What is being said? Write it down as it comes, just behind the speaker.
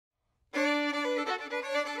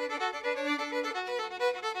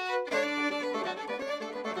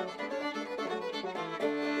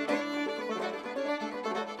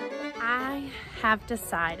have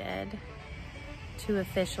decided to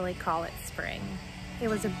officially call it spring. It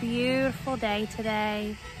was a beautiful day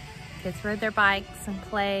today. Kids rode their bikes and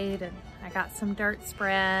played, and I got some dirt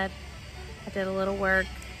spread. I did a little work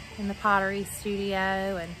in the pottery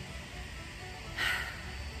studio, and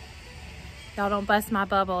y'all don't bust my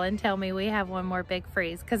bubble and tell me we have one more big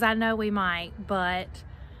freeze, because I know we might, but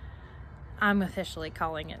I'm officially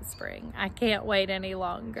calling it spring. I can't wait any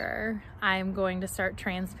longer. I'm going to start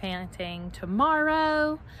transplanting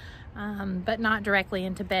tomorrow, but not directly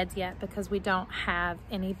into beds yet because we don't have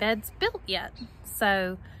any beds built yet.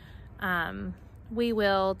 So we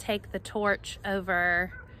will take the torch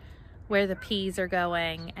over where the peas are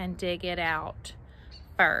going and dig it out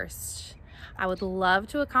first. I would love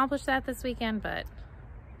to accomplish that this weekend, but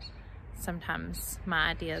sometimes my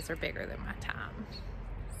ideas are bigger than my time.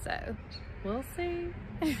 So we'll see.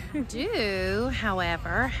 Do,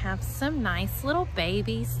 however, have some nice little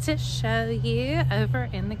babies to show you over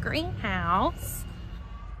in the greenhouse.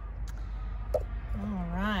 All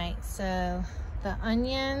right, so the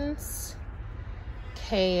onions,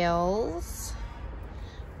 kales,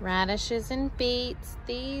 radishes, and beets.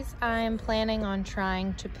 These I am planning on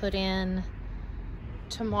trying to put in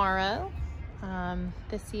tomorrow.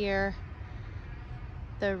 This year,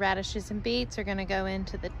 the radishes and beets are gonna go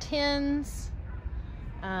into the tins.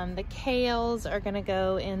 The kales are gonna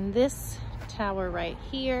go in this tower right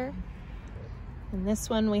here. In this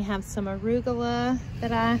one, we have some arugula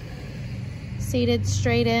that I seeded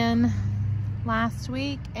straight in last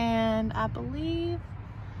week, and I believe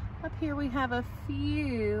up here we have a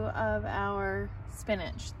few of our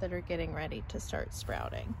spinach that are getting ready to start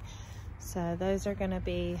sprouting. So those are gonna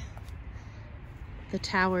be the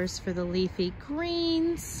towers for the leafy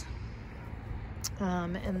greens.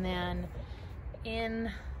 And then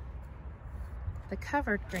in the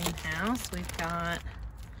covered greenhouse, we've got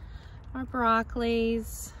our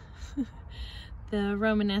broccolis. The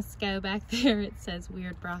Romanesco back there, it says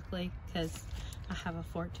weird broccoli because I have a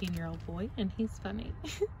 14-year-old boy and he's funny.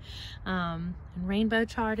 And rainbow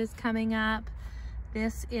chard is coming up.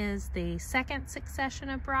 This is the second succession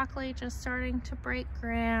of broccoli just starting to break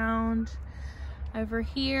ground. Over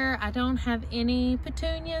here, I don't have any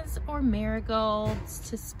petunias or marigolds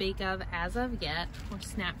to speak of as of yet, or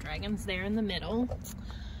snapdragons there in the middle.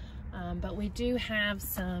 But we do have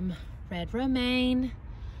some red romaine,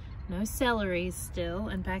 no celery still,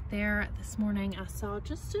 and back there this morning I saw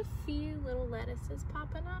just a few little lettuces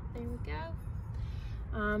popping up. There we go.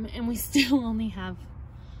 And we still only have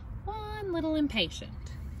one little impatient.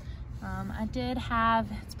 I did have,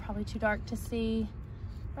 it's probably too dark to see,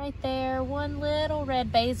 right there, one little red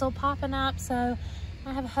basil popping up, so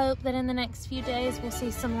I have hope that in the next few days we'll see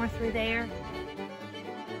some more through there.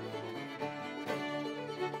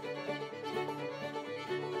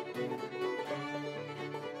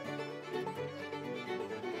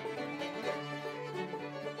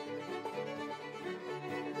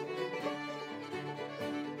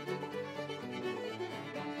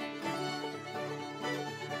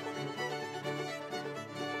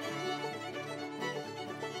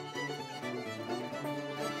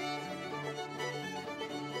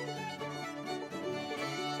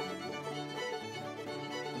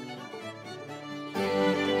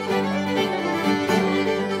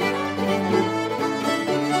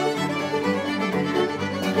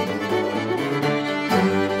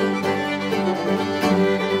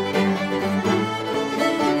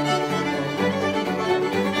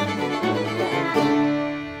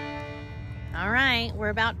 We're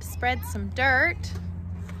about to spread some dirt.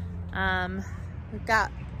 We've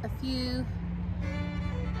got a few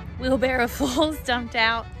wheelbarrow fulls dumped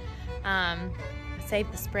out. I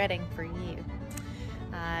saved the spreading for you.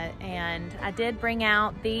 And I did bring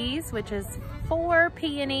out these, which is 4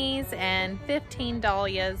 peonies and 15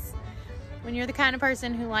 dahlias. When you're the kind of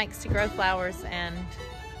person who likes to grow flowers and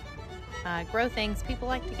grow things, people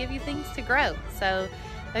like to give you things to grow. So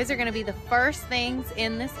those are gonna be the first things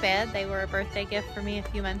in this bed. They were a birthday gift for me a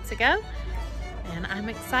few months ago, and I'm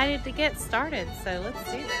excited to get started, so let's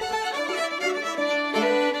do this.